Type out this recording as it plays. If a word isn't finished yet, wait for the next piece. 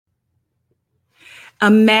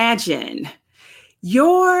Imagine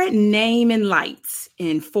your name in lights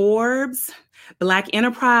in Forbes, Black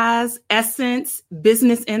Enterprise, Essence,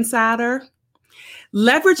 Business Insider.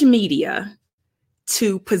 Leverage media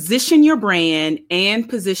to position your brand and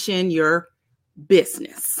position your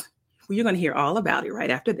business. You're going to hear all about it right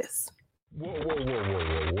after this. Whoa.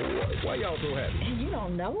 Why y'all so happy? You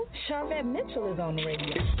don't know? Charvette Mitchell is on the radio.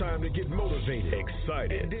 It's time to get motivated,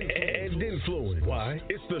 excited, and influenced. Why?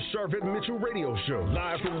 It's the Charvette Mitchell Radio Show,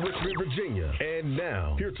 live from Richmond, Virginia. And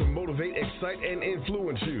now, here to motivate, excite, and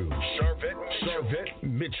influence you, Charvette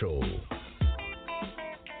Mitchell.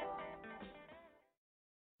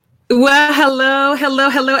 Well,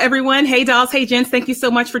 hello, everyone. Hey, dolls. Hey, gents. Thank you so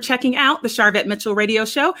much for checking out the Charvette Mitchell Radio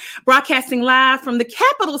Show, broadcasting live from the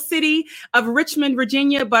capital city of Richmond,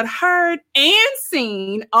 Virginia, but heard and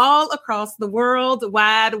seen all across the World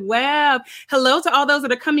Wide Web. Hello to all those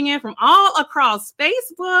that are coming in from all across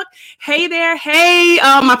Facebook. Hey there. Hey,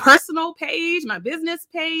 my personal page, my business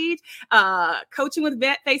page, Coaching with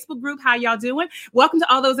Vet Facebook group. How y'all doing? Welcome to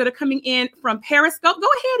all those that are coming in from Periscope. Go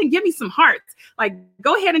ahead and give me some hearts.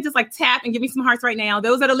 Go ahead and just tap and give me some hearts right now.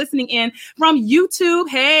 Those that are listening in from YouTube,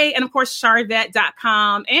 hey, and of course,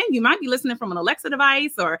 charvette.com. And you might be listening from an Alexa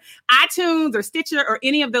device or iTunes or Stitcher or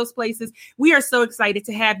any of those places. We are so excited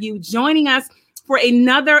to have you joining us for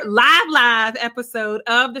another live episode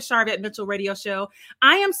of the Charvette Mitchell Radio Show.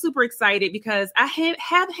 I am super excited because I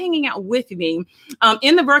have hanging out with me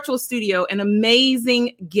in the virtual studio an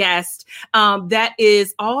amazing guest that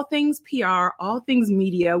is all things PR, all things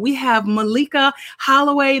media. We have Maleeka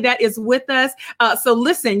Hollaway that is with us. So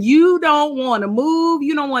listen, you don't want to move.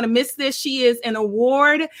 You don't want to miss this. She is an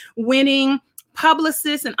award-winning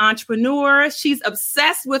publicist and entrepreneur. She's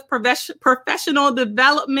obsessed with professional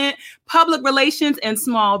development, public relations, and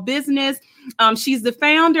small business. She's the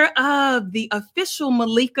founder of the official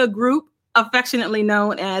Maleeka Group, affectionately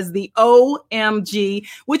known as the OMG,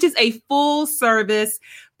 which is a full service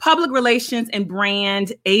public relations and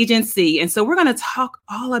brand agency. And so we're going to talk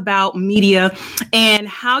all about media and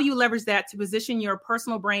how you leverage that to position your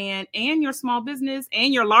personal brand and your small business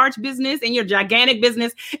and your large business and your gigantic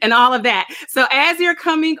business and all of that. So as you're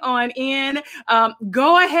coming on in,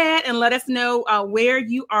 go ahead and let us know where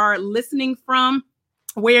you are listening from,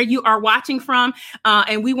 where you are watching from.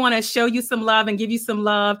 And we want to show you some love and give you some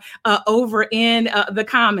love over in the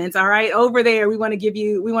comments. All right. Over there, we want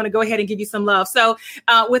to go ahead and give you some love. So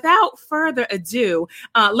without further ado,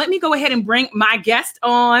 let me go ahead and bring my guest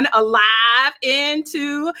on live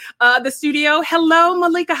into the studio. Hello,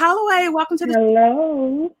 Maleeka Hollaway. Welcome to the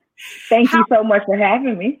Hello. Thank you so much for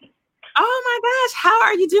having me. Oh my gosh. How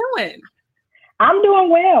are you doing? I'm doing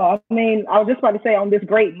well. I mean, I was just about to say on this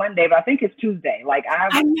great Monday, but I think it's Tuesday.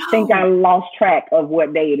 I think I lost track of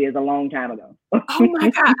what day it is a long time ago. Oh my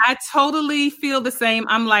God. I totally feel the same.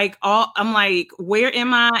 I'm like, where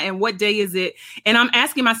am I and what day is it? And I'm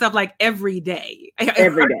asking myself every day.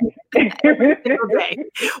 Every day. Every day.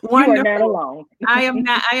 Wonderful. You are not alone. I am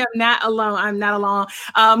not alone. I'm not alone.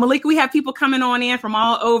 Maleeka, we have people coming on in from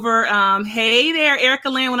all over. Hey there, Erica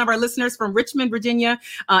Land, one of our listeners from Richmond, Virginia,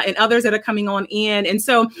 and others that are coming on in. And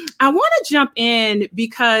so I want to jump in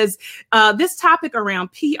because this topic around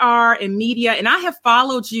PR and media, and I have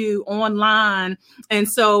followed you online. And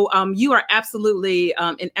so you are absolutely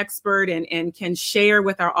an expert and can share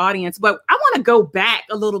with our audience. But I want to go back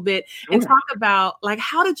a little bit and talk about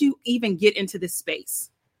how did you even get into this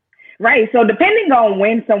space? Right. So depending on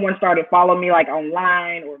when someone started following me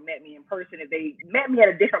online or met me in person, if they met me at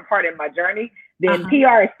a different part in my journey, then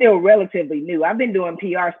PR is still relatively new. I've been doing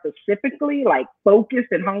PR specifically, focused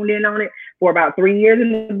and honed in on it for about 3 years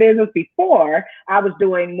in the business. Before, I was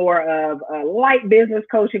doing more of light business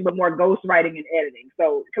coaching, but more ghostwriting and editing.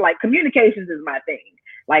 So communications is my thing.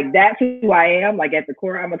 That's who I am. At the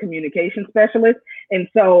core, I'm a communication specialist. And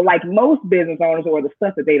so most business owners, or the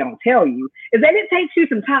stuff that they don't tell you, is that it takes you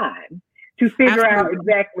some time to figure out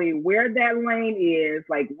exactly where that lane is,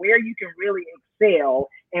 where you can really excel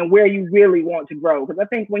and where you really want to grow. Because I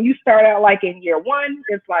think when you start out in year one,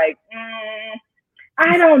 it's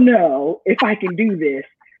I don't know if I can do this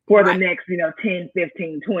for the next, 10,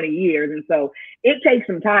 15, 20 years. And so it takes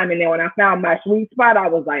some time. And then when I found my sweet spot, I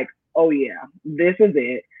was like, oh yeah, this is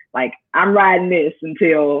it. I'm riding this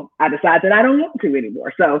until I decide that I don't want to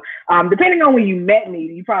anymore. So depending on when you met me,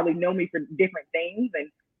 you probably know me for different things. And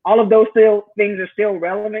all of those things are still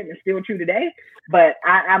relevant and still true today. But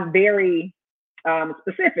I'm very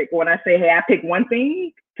specific when I say, hey, I pick one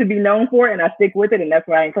thing to be known for and I stick with it. And that's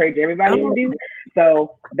what I encourage everybody to do.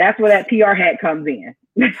 So that's where that PR hat comes in.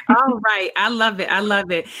 All right. I love it. I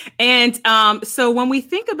love it. And so when we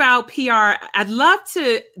think about PR, I'd love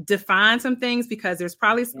to define some things because there's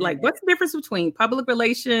probably like, what's the difference between public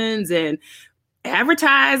relations and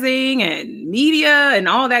advertising and media and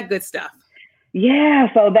all that good stuff? Yeah,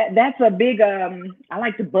 so that's a big, I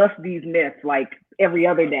like to bust these myths like every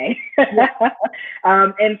other day.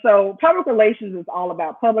 And so public relations is all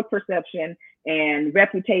about public perception and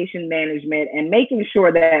reputation management and making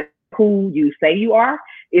sure that who you say you are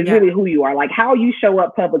is really who you are. Like how you show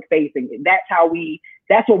up public facing,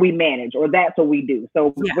 that's what we manage, or that's what we do.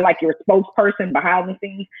 So we're like your spokesperson behind the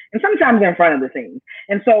scenes and sometimes in front of the scenes.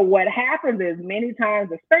 And so what happens is many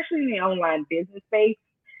times, especially in the online business space,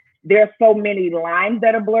 there's so many lines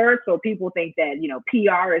that are blurred. So people think that,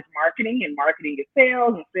 PR is marketing and marketing is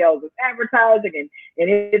sales and sales is advertising and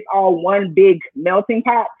it's all one big melting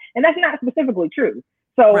pot. And that's not specifically true.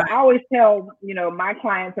 So I always tell, my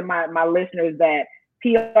clients and my listeners that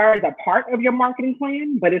PR is a part of your marketing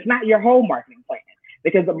plan, but it's not your whole marketing plan.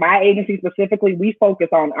 Because my agency specifically, we focus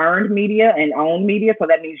on earned media and owned media. So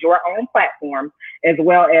that means your own platform, as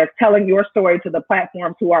well as telling your story to the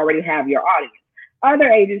platforms who already have your audience.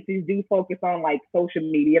 Other agencies do focus on like social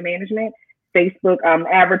media management, Facebook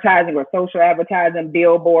advertising or social advertising,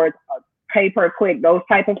 billboards, pay-per-click, those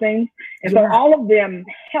type of things. And so all of them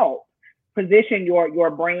help position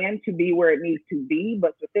your brand to be where it needs to be.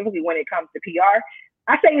 But specifically when it comes to PR,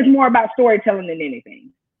 I say it's more about storytelling than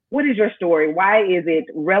anything. What is your story? Why is it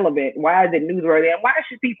relevant? Why is it newsworthy? And why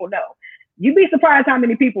should people know? You'd be surprised how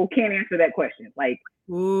many people can't answer that question. Like,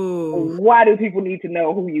 why do people need to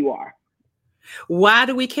know who you are? Why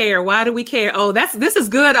do we care? Why do we care? Oh, this is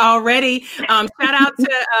good already. Shout out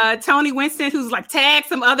to Tony Winston, who's like tagged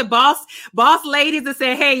some other boss ladies and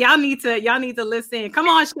said, hey, y'all need to listen. Come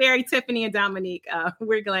on, Sherry, Tiffany, and Dominique.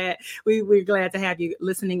 We're glad to have you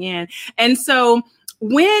listening in. And so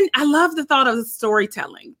when I love the thought of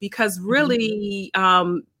storytelling, because really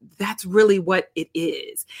that's really what it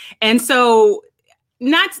is. And so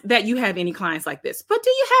not that you have any clients like this, but do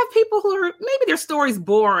you have people who are maybe their story's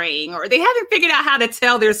boring or they haven't figured out how to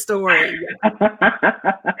tell their story?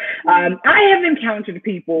 I have encountered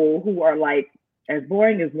people who are like as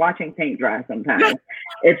boring as watching paint dry sometimes.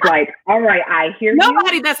 It's like, all right, I hear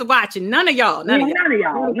Nobody that's watching. None of y'all. None of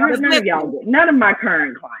y'all. None of my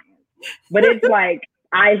current clients. But it's like,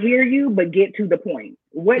 I hear you, but get to the point.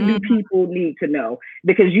 What do people need to know?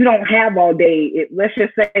 Because you don't have all day. Let's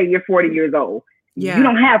just say you're 40 years old. Yeah. You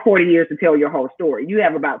don't have 40 years to tell your whole story. You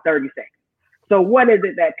have about 30 seconds. So what is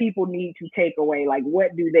it that people need to take away? Like,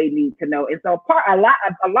 what do they need to know? And so a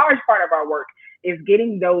large part of our work is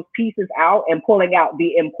getting those pieces out and pulling out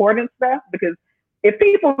the important stuff. Because if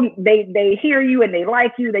people, they hear you and they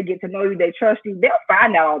like you, they get to know you, they trust you, they'll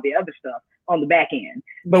find out all the other stuff on the back end.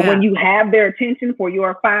 But when you have their attention for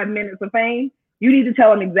your 5 minutes of fame, you need to tell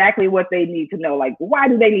them exactly what they need to know. Like, why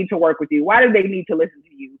do they need to work with you? Why do they need to listen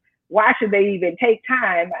to you? Why should they even take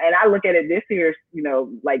time? And I look at it this serious,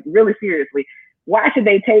 like really seriously. Why should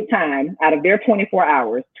they take time out of their 24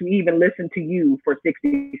 hours to even listen to you for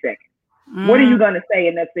 60 seconds? What are you going to say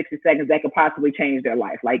in that 60 seconds that could possibly change their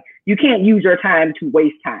life? Like, you can't use your time to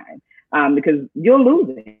waste time because you'll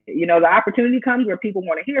lose it. The opportunity comes where people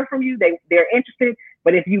want to hear from you. They're interested,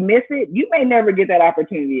 but if you miss it, you may never get that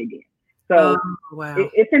opportunity again. So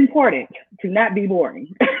it's important to not be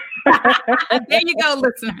boring. There you go,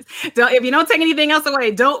 listeners. If you don't take anything else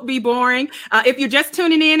away, don't be boring. If you're just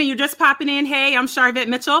tuning in and you're just popping in, hey, I'm Sharvette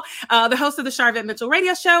Mitchell, the host of the Sharvette Mitchell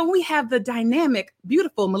Radio Show. We have the dynamic,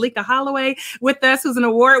 beautiful Maleeka Hollaway with us, who's an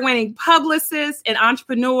award-winning publicist and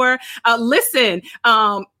entrepreneur. Has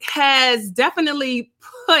definitely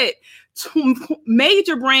put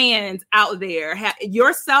major brands out there.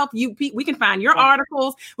 We can find your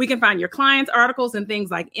articles, we can find your clients' articles and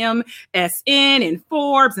things like MSN and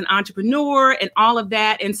Forbes and Entrepreneur and all of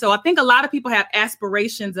that. And so I think a lot of people have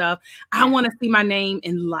aspirations of, I want to see my name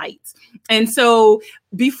in lights. And so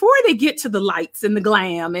before they get to the lights and the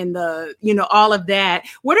glam and the, all of that,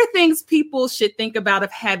 what are things people should think about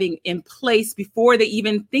of having in place before they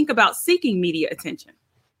even think about seeking media attention?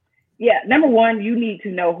 Yeah, number one, you need to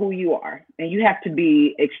know who you are, and you have to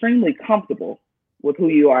be extremely comfortable with who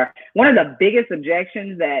you are. One of the biggest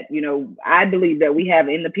objections that, I believe that we have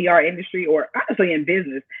in the PR industry, or honestly in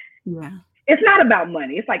business, it's not about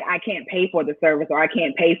money. It's like, I can't pay for the service or I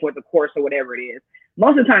can't pay for the course or whatever it is.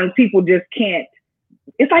 Most of the times people just can't.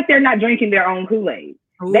 It's like they're not drinking their own Kool-Aid.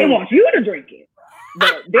 They want you to drink it,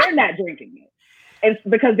 but they're not drinking it. And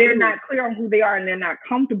because they're not clear on who they are and they're not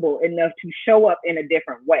comfortable enough to show up in a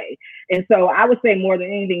different way. And so I would say more than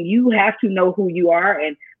anything, you have to know who you are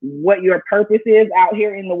and what your purpose is out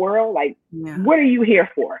here in the world. Like, what are you here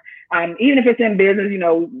for? Even if it's in business, you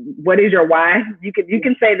know, what is your why? You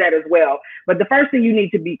can say that as well. But the first thing you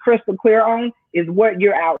need to be crystal clear on is what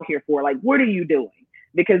you're out here for. Like, what are you doing?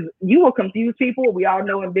 Because you will confuse people. We all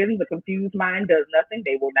know in business, a confused mind does nothing.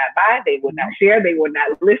 They will not buy, they will not share, they will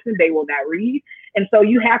not listen, they will not read. And so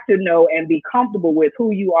you have to know and be comfortable with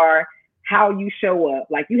who you are, how you show up.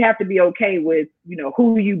 Like, you have to be okay with, you know,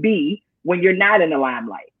 who you be when you're not in the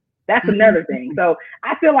limelight. That's another thing. So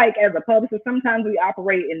I feel like as a publicist, sometimes we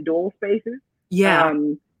operate in dual spaces. Yeah.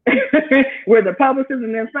 We're the publicist,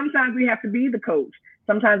 and then sometimes we have to be the coach.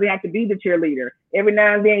 Sometimes we have to be the cheerleader. Every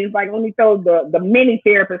now and then, it's like, let me throw the mini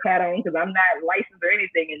therapist hat on because I'm not licensed or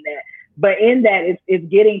anything in that. But in that, it's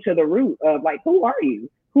getting to the root of, like, who are you?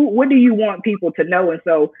 What do you want people to know? And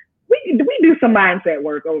so we do some mindset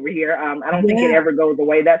work over here. I don't think it ever goes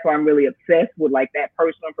away. That's why I'm really obsessed with, like, that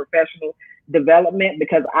personal and professional development,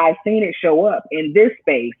 because I've seen it show up in this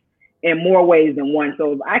space in more ways than one.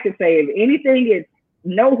 So I could say, if anything, it's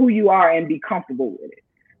know who you are and be comfortable with it.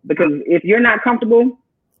 Because if you're not comfortable,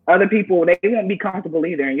 other people, they won't be comfortable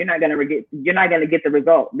either, and you're not gonna get the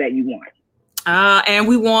result that you want. And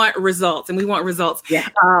we want results, Yeah.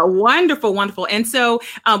 Wonderful, wonderful. And so,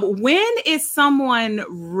 when is someone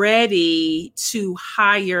ready to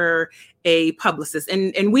hire a publicist?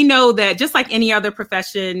 And we know that just like any other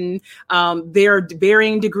profession, there are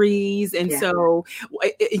varying degrees. And so,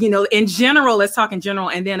 you know, in general, let's talk in general.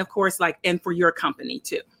 And then, of course, like, and for your company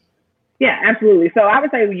too. Yeah, absolutely. So I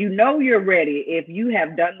would say, you know, you're ready if you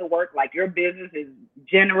have done the work, like your business is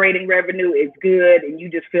generating revenue, it's good, and you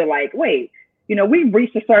just feel like, wait, you know, we've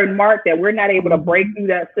reached a certain mark that we're not able to break through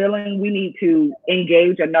that ceiling. We need to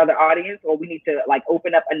engage another audience, or we need to, like,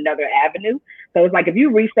 open up another avenue. So it's like, if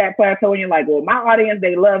you reach that plateau and you're like, well, my audience,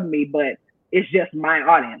 they love me, but it's just my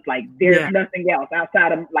audience. Like, there's nothing else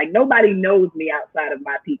outside of, like, nobody knows me outside of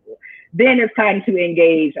my people. Then it's time to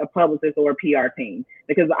engage a publicist or a PR team,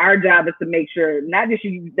 because our job is to make sure not just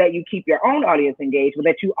that you keep your own audience engaged, but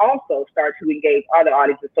that you also start to engage other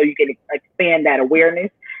audiences so you can expand that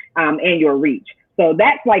awareness and your reach. So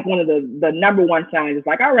that's like one of the number one signs. It's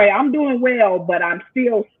like, all right, I'm doing well, but I'm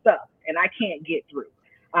still stuck and I can't get through.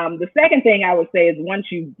 The second thing I would say is, once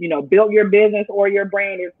you built your business or your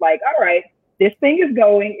brand, it's like, all right, this thing is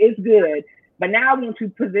going, it's good, but now I want to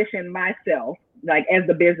position myself, like, as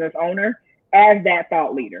the business owner, as that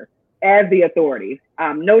thought leader, as the authority.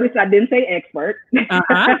 Notice I didn't say expert,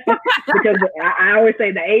 because I always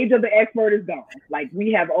say the age of the expert is gone. Like,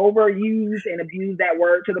 we have overused and abused that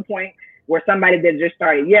word to the point where somebody that just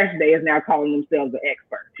started yesterday is now calling themselves an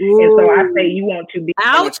expert. Ooh. And so I say, you want to be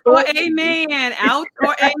ouch or amen, ouch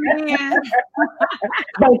or amen.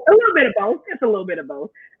 Both, a little bit of both. It's a little bit of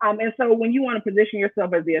both. And so when you want to position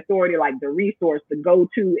yourself as the authority, like the resource, the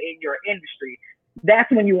go-to in your industry, that's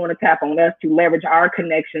when you want to tap on us to leverage our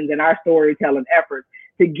connections and our storytelling efforts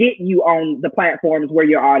to get you on the platforms where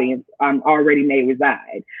your audience already may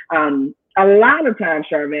reside. A lot of times,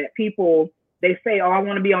 Charvette, people, they say, oh, I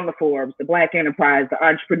want to be on the Forbes, the Black Enterprise, the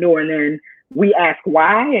Entrepreneur. And then we ask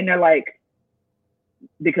why, and they're like,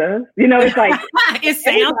 because, it's like, it's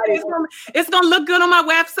going to look good on my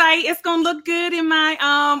website. It's going to look good in my,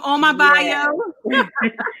 on my bio.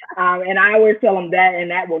 And I always tell them that,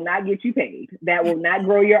 and that will not get you paid. That will not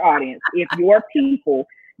grow your audience if your people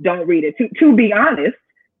don't read it. To be honest,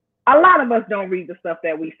 a lot of us don't read the stuff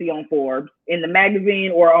that we see on Forbes, in the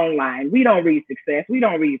magazine or online. We don't read Success. We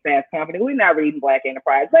don't read Fast Company. We're not reading Black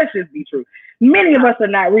Enterprise. Let's just be true. Many of us are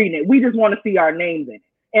not reading it. We just want to see our names in it.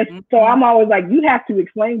 And so I'm always like, you have to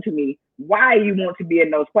explain to me why you want to be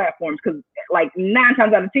in those platforms. Because, like, 9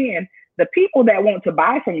 times out of 10, the people that want to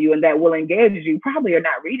buy from you and that will engage you probably are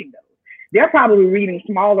not reading those. They're probably reading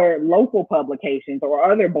smaller local publications or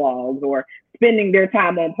other blogs, or spending their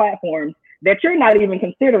time on platforms that you're not even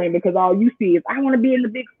considering, because all you see is, I want to be in the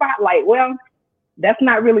big spotlight. Well, that's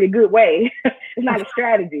not really a good way. It's not a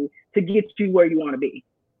strategy to get you where you want to be.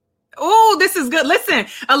 Oh, this is good. Listen,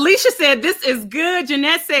 Alicia said, this is good.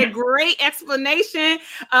 Jeanette said, great explanation.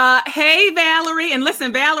 Hey, Valerie. And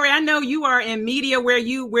listen, Valerie, I know you are in media where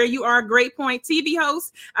you are a Great Point TV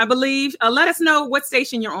host, I believe. Let us know what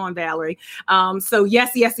station you're on, Valerie. So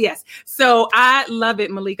yes. So I love it,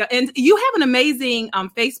 Maleeka. And you have an amazing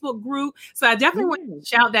Facebook group. So I definitely want to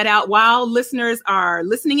shout that out while listeners are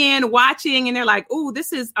listening in, watching, and they're like, oh,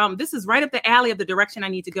 this is right up the alley of the direction I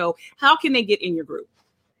need to go. How can they get in your group?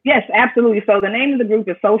 Yes, absolutely. So the name of the group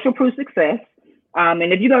is Social Proof Success.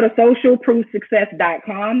 And if you go to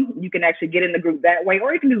socialproofsuccess.com, you can actually get in the group that way,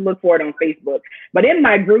 or you can just look for it on Facebook. But in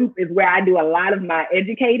my group is where I do a lot of my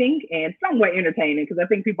educating and somewhat entertaining, because I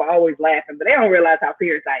think people are always laughing, but they don't realize how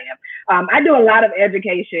serious I am. I do a lot of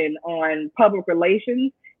education on public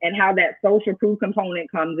relations and how that social proof component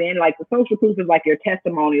comes in. Like the social proof is like your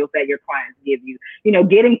testimonials that your clients give you,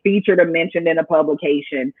 getting featured or mentioned in a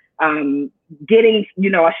publication, getting,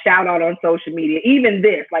 a shout out on social media, even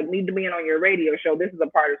this, like me being on your radio show, this is a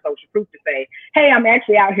part of social proof to say, hey, I'm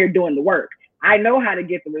actually out here doing the work. I know how to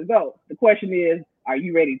get the results. The question is, are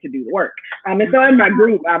you ready to do the work? And so in my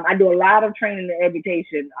group, I do a lot of training and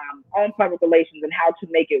education on public relations and how to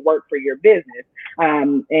make it work for your business.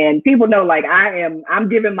 And people know, like, I'm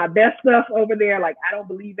giving my best stuff over there. Like, I don't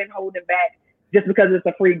believe in holding back just because it's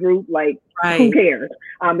a free group. Like, Who cares?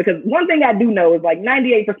 Because one thing I do know is like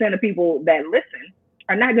 98% of people that listen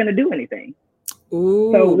are not going to do anything.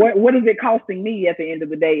 Ooh. So what is it costing me at the end of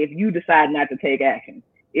the day if you decide not to take action?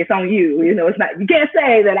 It's on you. It's not, you can't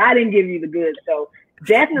say that I didn't give you the goods. So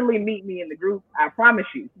definitely meet me in the group. I promise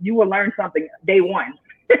you will learn something day one.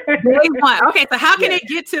 Day one. Okay. So how can they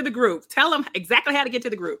get to the group? Tell them exactly how to get to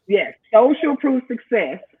the group. Yes.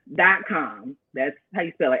 Socialproofsuccess.com. That's how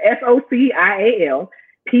you spell it.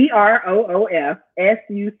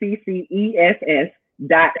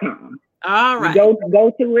 socialproofsuccess.com. All right. Go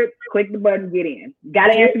to it, click the button, get in. Got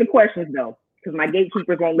to answer the questions though, because my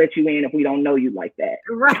gatekeepers won't let you in if we don't know you like that.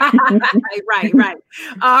 Right.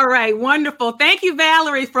 All right. Wonderful. Thank you,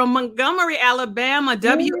 Valerie from Montgomery, Alabama,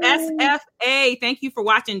 WSFA. Thank you for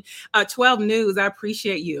watching 12 News. I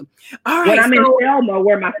appreciate you. All right. When I'm in Selma,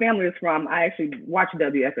 where my family is from, I actually watch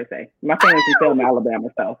WSFA. My family's in Selma, Alabama.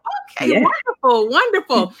 So okay, yeah.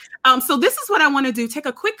 Wonderful. So this is what I want to do. Take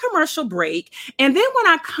a quick commercial break. And then when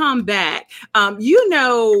I come back,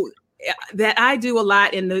 that I do a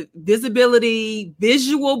lot in the visibility,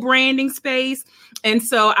 visual branding space. And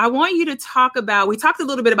so I want you to we talked a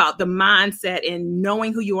little bit about the mindset and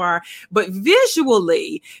knowing who you are, but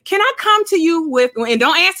visually, can I come to you with, and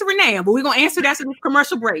don't answer it now, but we're going to answer that after the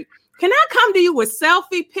commercial break. Can I come to you with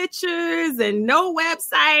selfie pictures and no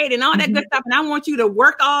website and all that good stuff? And I want you to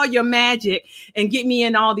work all your magic and get me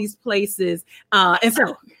in all these places. And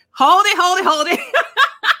so hold it. I'm holding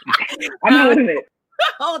it.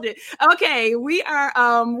 Hold it. Okay, we're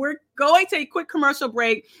going to a quick commercial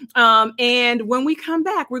break. And when we come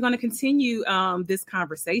back, we're going to continue this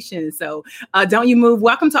conversation. So don't you move.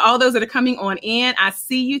 Welcome to all those that are coming on in. I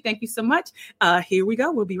see you. Thank you so much. Here we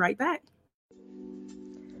go. We'll be right back.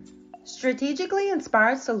 Strategically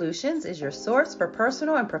Inspired Solutions is your source for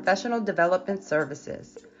personal and professional development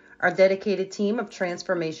services. Our dedicated team of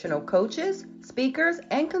transformational coaches, speakers,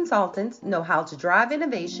 and consultants know how to drive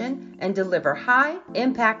innovation and deliver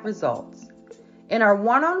high-impact results. In our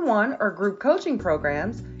one-on-one or group coaching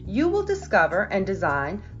programs, you will discover and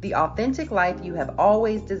design the authentic life you have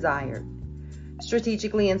always desired.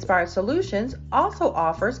 Strategically Inspired Solutions also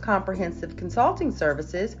offers comprehensive consulting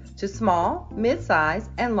services to small, mid-size,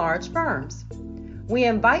 and large firms. We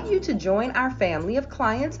invite you to join our family of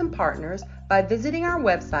clients and partners by visiting our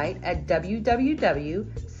website at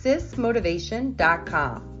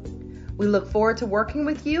www.sysmotivation.com. We look forward to working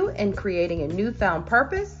with you in creating a newfound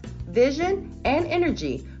purpose, vision, and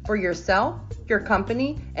energy for yourself, your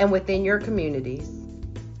company, and within your communities.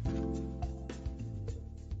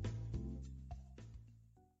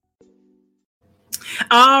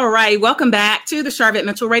 All right. Welcome back to the Charvette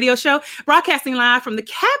Mitchell Radio Show, broadcasting live from the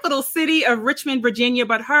capital city of Richmond, Virginia,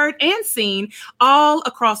 but heard and seen all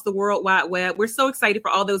across the World Wide Web. We're so excited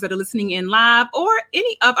for all those that are listening in live or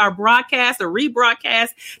any of our broadcast or rebroadcast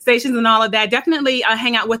stations and all of that. Definitely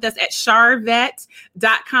hang out with us at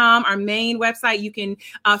charvette.com, our main website. You can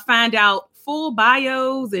find out full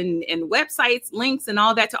bios and websites, links, and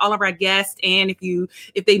all that to all of our guests. And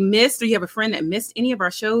if they missed or you have a friend that missed any of our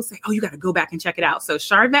shows, say, oh, you got to go back and check it out. So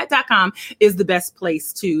charvette.com is the best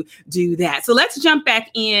place to do that. So let's jump back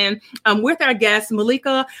in with our guest.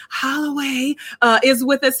 Maleeka Hollaway is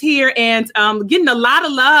with us here and getting a lot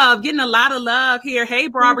of love here. Hey,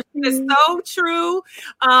 Barbara, it's so true.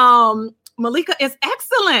 Maleeka is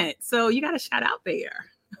excellent. So you got a shout out there.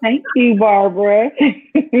 Thank you, Barbara.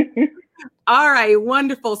 All right,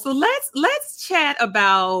 wonderful. So let's chat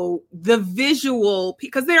about the visual,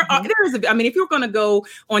 because there is if you're going to go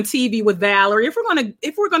on TV with Valerie, if we're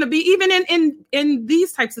going to be even in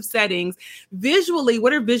these types of settings, visually,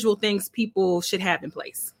 what are visual things people should have in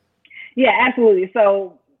place? Yeah, absolutely.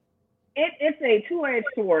 So it's a two-edged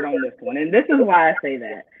sword on this one, and this is why I say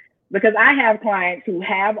that. Because I have clients who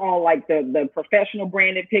have all like the professional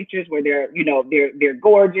branded pictures where they're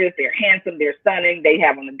gorgeous, they're handsome, they're stunning, they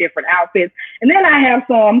have on the different outfits. And then I have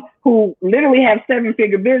some who literally have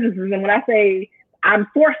 7-figure businesses. And when I say I'm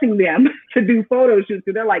forcing them to do photo shoots,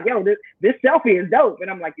 they're like, yo, this selfie is dope. And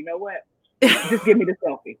I'm like, you know what? Just give me the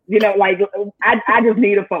selfie. Like I just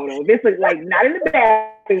need a photo. This is like not in the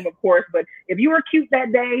bathroom, of course, but if you were cute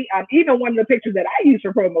that day, even one of the pictures that I use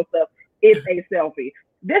for promo stuff, it's a selfie.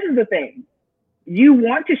 This is the thing. You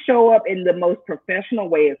want to show up in the most professional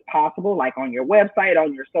way as possible, like on your website,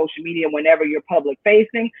 on your social media, whenever you're public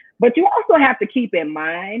facing. But you also have to keep in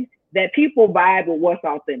mind that people vibe with what's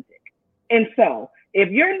authentic. And so if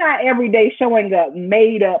you're not every day showing up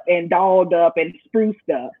made up and dolled up and spruced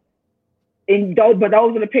up, but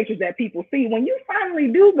those are the pictures that people see, when you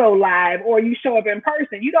finally do go live or you show up in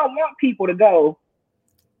person, you don't want people to go,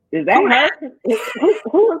 is that her?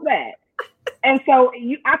 Who is that? And so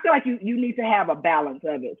I feel like you need to have a balance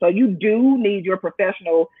of it. So you do need your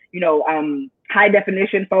professional, high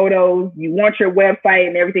definition photos. You want your website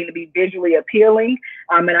and everything to be visually appealing.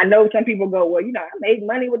 And I know some people go, well, I made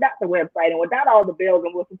money without the website and without all the bells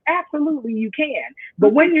and whistles. Absolutely, you can.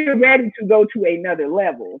 But when you're ready to go to another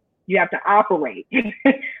level, you have to operate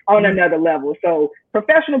on another level. So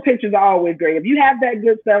professional pictures are always great. If you have that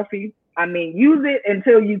good selfie, use it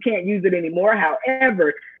until you can't use it anymore.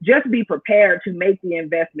 However, just be prepared to make the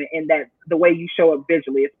investment in the way you show up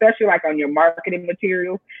visually, especially like on your marketing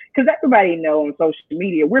materials, because everybody knows on social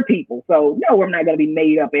media, we're people. So no, I'm not going to be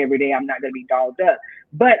made up every day. I'm not going to be dolled up.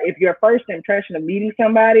 But if your first impression of meeting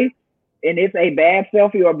somebody and it's a bad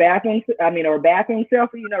selfie or bathroom selfie,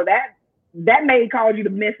 that may cause you to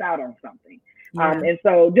miss out on something. Yeah. And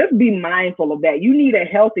so just be mindful of that. You need a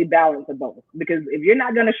healthy balance of both, because if you're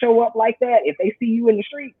not going to show up like that, if they see you in the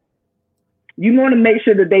street, you want to make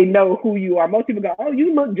sure that they know who you are. Most people go, oh,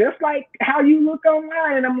 you look just like how you look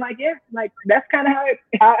online. And I'm like, yeah, like that's kind of how it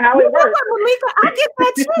works. Maleeka, I get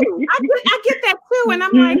that too. I get that too. And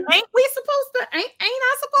I'm like, ain't I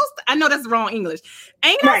supposed to? I know that's wrong English.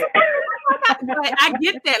 Ain't I supposed to? But I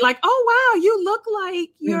get that. Like, oh, wow, you look like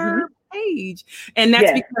you're page. And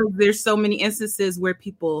that's because there's so many instances where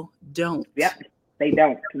people don't. Yep. They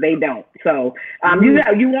don't. So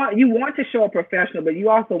you want to show up professional, but you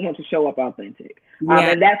also want to show up authentic.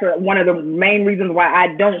 And that's one of the main reasons why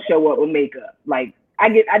I don't show up with makeup. Like I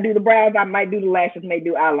do the brows, I might do the lashes, may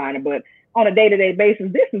do eyeliner, but on a day-to-day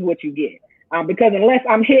basis, this is what you get. Because unless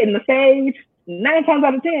I'm hitting the stage, 9 times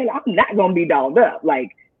out of 10, I'm not gonna be dolled up.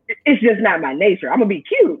 Like it's just not my nature. I'm gonna be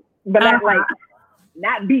cute, but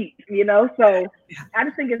not beat, So I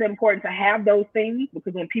just think it's important to have those things,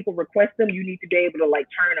 because when people request them, you need to be able to like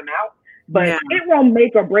turn them out. But it won't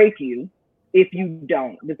make or break you if you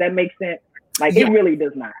don't. Does that make sense? Like it really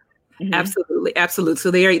does not. Mm-hmm. Absolutely.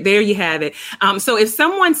 So there you have it. So if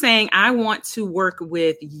someone's saying, I want to work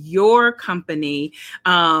with your company,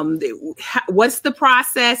 what's the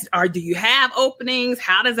process? Or do you have openings?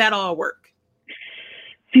 How does that all work?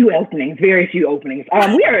 Few openings, very few openings.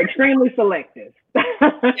 We are extremely selective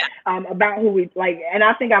about who we like. And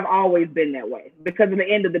I think I've always been that way, because at the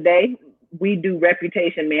end of the day, we do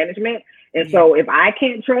reputation management. And so if I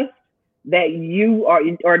can't trust that you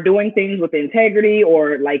are doing things with integrity,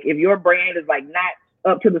 or like if your brand is like not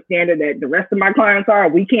up to the standard that the rest of my clients are,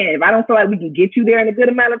 if I don't feel like we can get you there in a good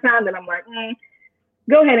amount of time, then I'm like,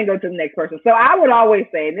 go ahead and go to the next person. So I would always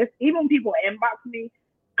say this, even when people inbox me,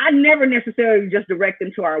 I never necessarily just direct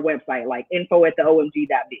them to our website, like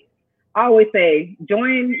info@theomg.biz. I always say,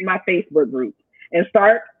 join my Facebook group and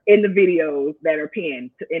start in the videos that are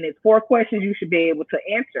pinned. And it's 4 questions you should be able to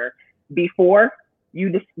answer before you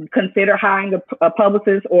just consider hiring a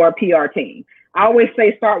publicist or a PR team. I always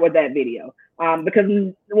say, start with that video. Because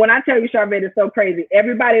when I tell you, Charvette, it's so crazy.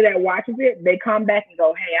 Everybody that watches it, they come back and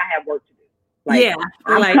go, hey, I have work to do.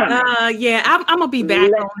 I'm gonna be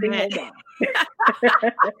back on that.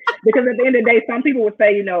 Because at the end of the day, some people would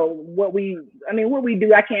say, what we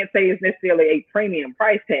do, I can't say is necessarily a premium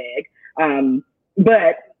price tag,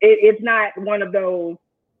 but it's not one of those,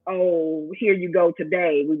 oh, here you go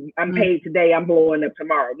today. I'm paid today, I'm blowing up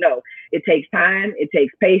tomorrow. No, it takes time, it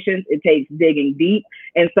takes patience, it takes digging deep.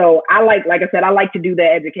 And so I like I said, I like to do the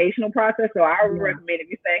educational process. So I would recommend, if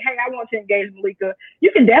you say, hey, I want to engage Maleeka,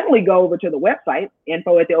 you can definitely go over to the website,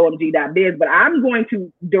 info@theomg.biz, but I'm going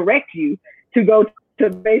to direct you to go to the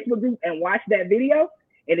Facebook group and watch that video.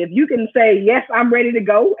 And if you can say, yes, I'm ready to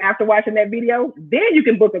go after watching that video, then you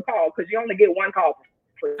can book a call, because you only get one call.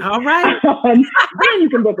 All right. Then you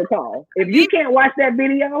can book a call. If you can't watch that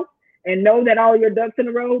video and know that all your ducks in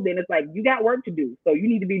a row, then it's like you got work to do. So you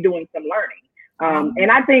need to be doing some learning.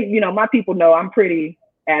 And I think, my people know I'm pretty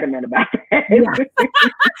adamant about that. Yeah.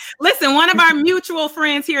 Listen, one of our mutual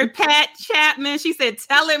friends here, Pat Chapman, she said,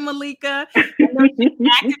 "Tell it, Maleeka." I know she's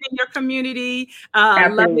active in your community.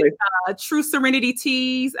 Absolutely. True Serenity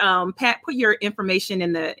Teas. Pat, put your information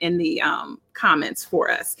in the comments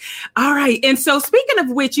for us. All right. And so speaking of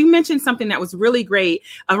which, you mentioned something that was really great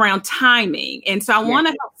around timing. And so I want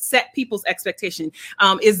to help set people's expectation.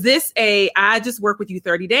 Is this I just work with you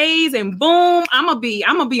 30 days and boom, I'm gonna be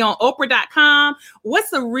on Oprah.com. What's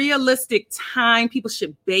the realistic time people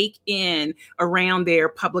should bake in around their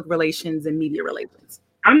public relations and media relations?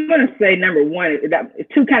 I'm going to say number one,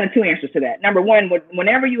 two answers to that. Number one,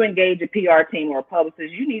 whenever you engage a PR team or a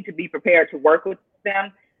publicist, you need to be prepared to work with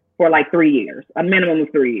them for like 3 years, a minimum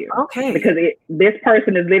of 3 years. Okay. Because this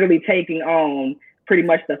person is literally taking on pretty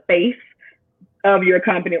much the face of your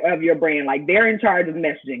company, of your brand. Like they're in charge of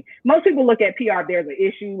messaging. Most people look at PR, there's an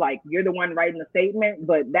issue, like you're the one writing the statement,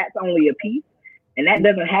 but that's only a piece. And that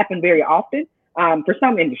doesn't happen very often for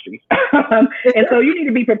some industries. And so you need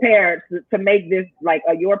to be prepared to make this like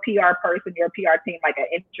your PR person, your PR team, like an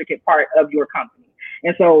intricate part of your company.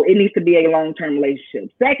 And so it needs to be a long-term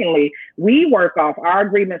relationship. Secondly, we work off our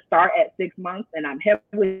agreements start at 6 months, and I'm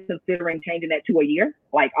heavily considering changing that to a year,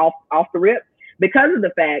 like off the rip, because of the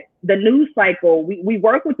fact the news cycle, we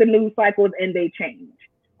work with the news cycles and they change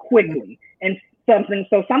quickly. And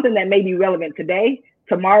something that may be relevant today,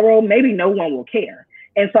 tomorrow, maybe no one will care.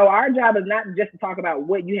 And so our job is not just to talk about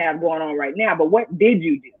what you have going on right now, but what did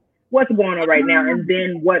you do? What's going on right now? And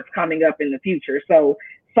then what's coming up in the future. So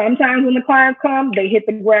sometimes when the clients come, they hit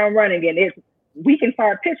the ground running, and we can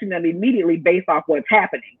start pitching them immediately based off what's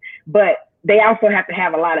happening. But they also have to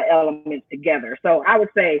have a lot of elements together. So I would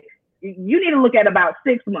say you need to look at about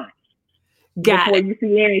 6 months. Before you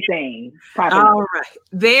see anything popping up. All right.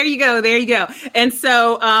 There you go. And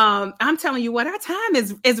so I'm telling you what, our time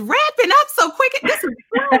is wrapping up so quick. This is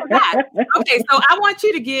okay. So I want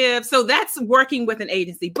you to give, so that's working with an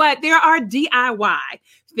agency, but there are DIY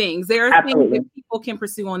things. There are things that people can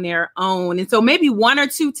pursue on their own. And so maybe 1 or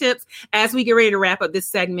 2 tips as we get ready to wrap up this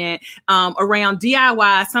segment around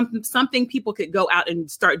DIY, something people could go out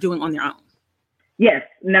and start doing on their own. Yes.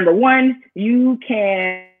 Number 1, you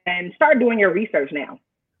can start doing your research now.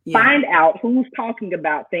 Yeah. Find out who's talking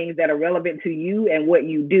about things that are relevant to you and what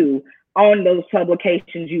you do on those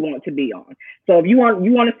publications you want to be on. So if you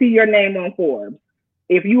want to see your name on Forbes,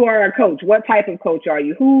 if you are a coach, what type of coach are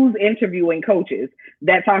you? Who's interviewing coaches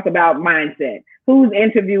that talk about mindset? Who's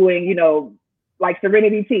interviewing, like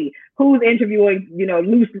Serenity Tea? Who's interviewing,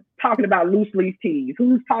 talking about loose leaf teas?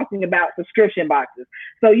 Who's talking about subscription boxes?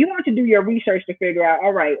 So you want to do your research to figure out,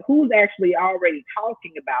 all right, who's actually already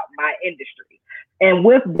talking about my industry? And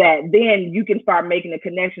with that, then you can start making the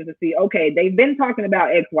connections to see, okay, they've been talking about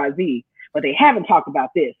XYZ, but they haven't talked about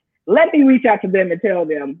this. Let me reach out to them and tell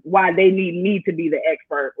them why they need me to be the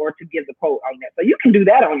expert or to give the quote on that. So you can do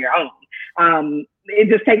that on your own. It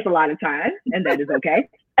just takes a lot of time, and that is okay.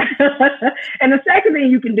 And the second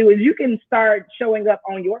thing you can do is you can start showing up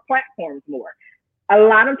on your platforms more. A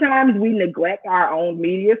lot of times we neglect our own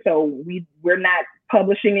media, so we're not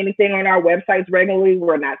publishing anything on our websites regularly.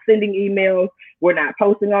 We're not sending emails. We're not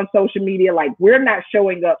posting on social media. Like, we're not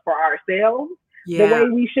showing up for ourselves the way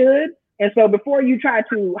we should. And so before you try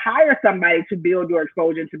to hire somebody to build your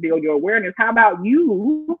exposure, to build your awareness, how about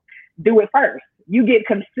you do it first? You get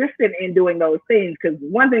consistent in doing those things. Because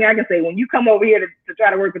one thing I can say, when you come over here to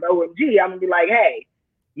try to work with OMG, I'm going to be like, hey,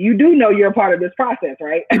 you do know you're a part of this process,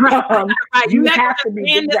 right? Right. You have to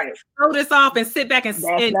be right. Throw this off and sit back and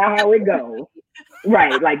that's not how it goes.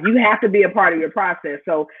 Right. Like, you have to be a part of your process.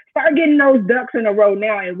 So start getting those ducks in a row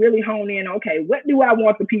now and really hone in. Okay, what do I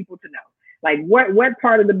want the people to know? Like, what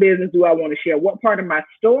part of the business do I want to share? What part of my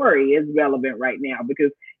story is relevant right now?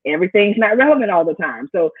 Because everything's not relevant all the time.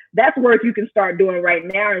 So that's work you can start doing right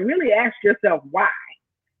now and really ask yourself, why?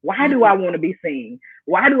 Why do I want to be seen?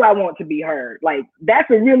 Why do I want to be heard? Like, that's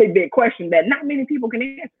a really big question that not many people can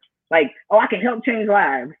answer. Like, I can help change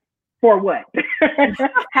lives. For what?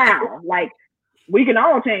 How? Like, we can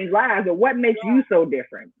all change lives, but what makes you so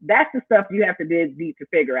different? That's the stuff you have to dig deep to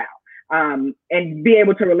figure out. And be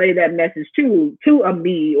able to relay that message to a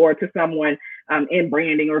me or to someone in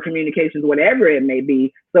branding or communications, whatever it may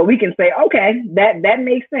be. So we can say, okay, that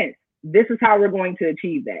makes sense. This is how we're going to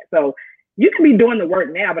achieve that. So you can be doing the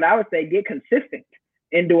work now, but I would say get consistent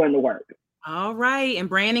in doing the work. All right. And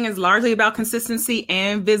branding is largely about consistency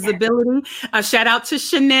and visibility. Shout out to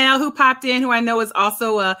Chanel, who popped in, who I know is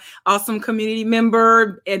also a awesome community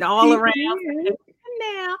member and all around.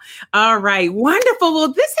 Now. All right. Wonderful.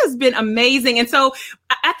 Well, this has been amazing. And so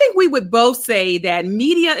I think we would both say that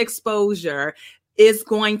media exposure is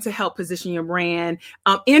going to help position your brand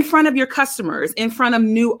in front of your customers, in front of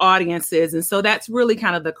new audiences. And so that's really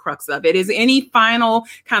kind of the crux of it. Is any final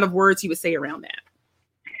kind of words you would say around that?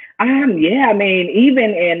 Yeah, I mean,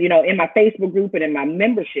 even in my Facebook group and in my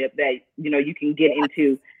membership that, you can get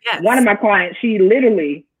into, one of my clients, she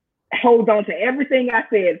literally holds on to everything I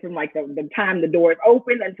said from like the time the door is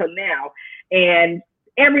open until now. And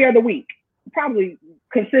every other week, probably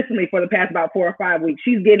consistently for the past about 4 or 5 weeks,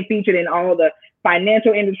 she's getting featured in all the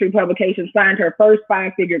financial industry publications, signed her first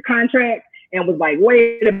 5-figure contract, and was like,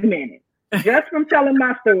 wait a minute, just from telling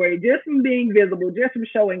my story, just from being visible, just from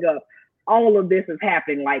showing up, all of this is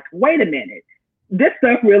happening. Like, wait a minute, this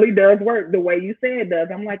stuff really does work the way you say it does.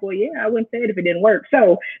 I'm like, well, yeah, I wouldn't say it if it didn't work.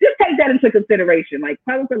 So just take that into consideration. Like,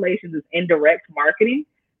 public relations is indirect marketing,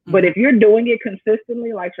 but if you're doing it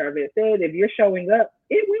consistently, like Charvette said, if you're showing up,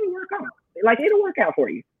 it will work out. Like, it'll work out for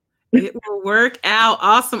you. It will work out.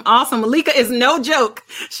 Awesome. Awesome. Maleeka is no joke.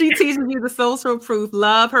 She teaches you the social proof.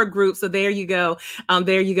 Love her group. So there you go.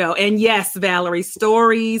 There you go. And yes, Valerie,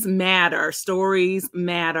 stories matter. Stories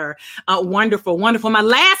matter. Wonderful. Wonderful. My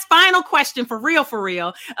last final question for real.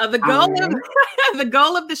 The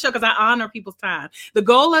goal of the show, because I honor people's time. The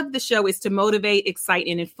goal of the show is to motivate, excite,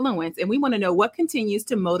 and influence. And we want to know what continues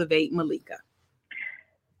to motivate Maleeka.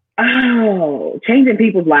 Oh, changing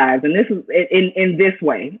people's lives. And this is in this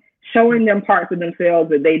way. Showing them parts of themselves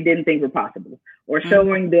that they didn't think were possible, or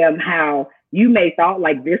showing them how you may thought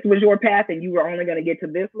like this was your path and you were only going to get to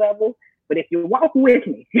this level. But if you walk with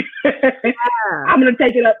me, I'm going to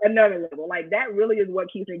take it up another level. Like, that really is what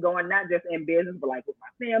keeps me going, not just in business, but like with my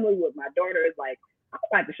family, with my daughter. It's like, I'm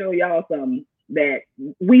about to show y'all something that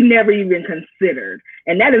we never even considered.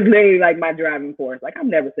 And that is literally like my driving force. Like, I'm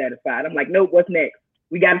never satisfied. I'm like, nope, what's next?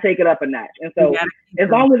 We got to take it up a notch. And so as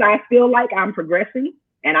long as I feel like I'm progressing,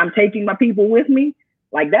 and I'm taking my people with me,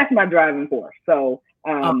 like, that's my driving force. So,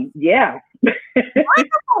 yeah.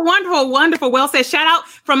 Wonderful. Well said. Shout out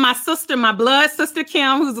from my sister, my blood sister,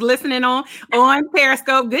 Kim, who's listening on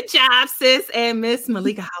Periscope. Good job, sis. And Miss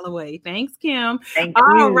Maleeka Hollaway. Thanks, Kim. Thank you.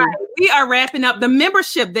 All right. We are wrapping up the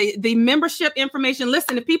membership, the membership information.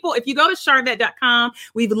 Listen, if you go to charvette.com,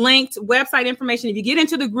 we've linked website information. If you get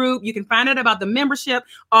into the group, you can find out about the membership,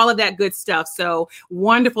 all of that good stuff. So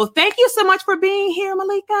wonderful. Thank you so much for being here,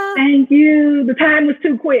 Maleeka. Thank you. The time was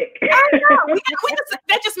too quick. I know.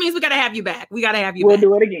 That just means we got to have you back. We'll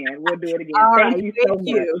do it again. All right. Thank you so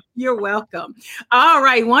much. You're welcome. All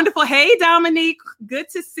right. Wonderful. Hey, Dominique. Good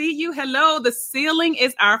to see you. Hello. The ceiling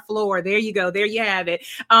is our floor. There you go. There you have it.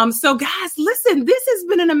 So guys, listen, this has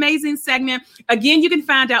been an amazing segment. Again, you can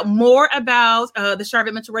find out more about the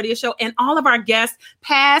Charvette Mitchell Radio Show and all of our guests,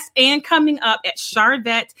 past and coming up, at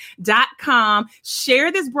charvette.com. Share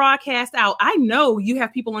this broadcast out. I know you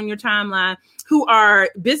have people on your timeline who are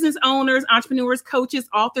business owners, entrepreneurs, coaches,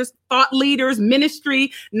 authors, thought leaders,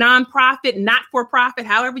 ministry, nonprofit, not-for-profit,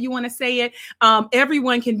 however you want to say it.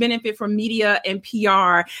 Everyone can benefit from media and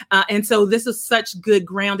PR. And so this is such good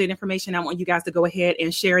grounded information. I want you guys to go ahead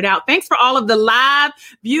and share it out. Thanks for all of the live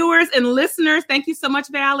viewers and listeners. Thank you so much,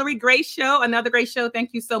 Valerie. Great show. Another great show.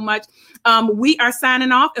 Thank you so much. We are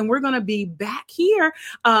signing off, and we're going to be back here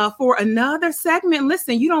for another segment.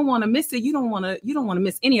 Listen, you don't want to miss it. You don't want to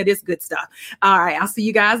miss any of this good stuff. All right. I'll see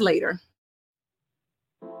you guys later.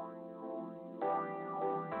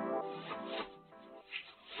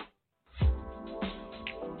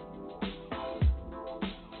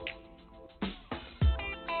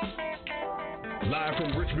 Live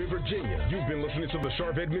from Richmond, Virginia, you've been listening to the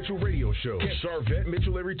Charvette Mitchell Radio Show. Catch Charvette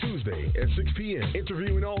Mitchell every Tuesday at 6 p.m.,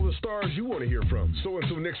 interviewing all the stars you want to hear from. So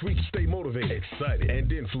until next week, stay motivated, excited,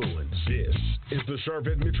 and influenced. This is the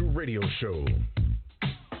Charvette Mitchell Radio Show.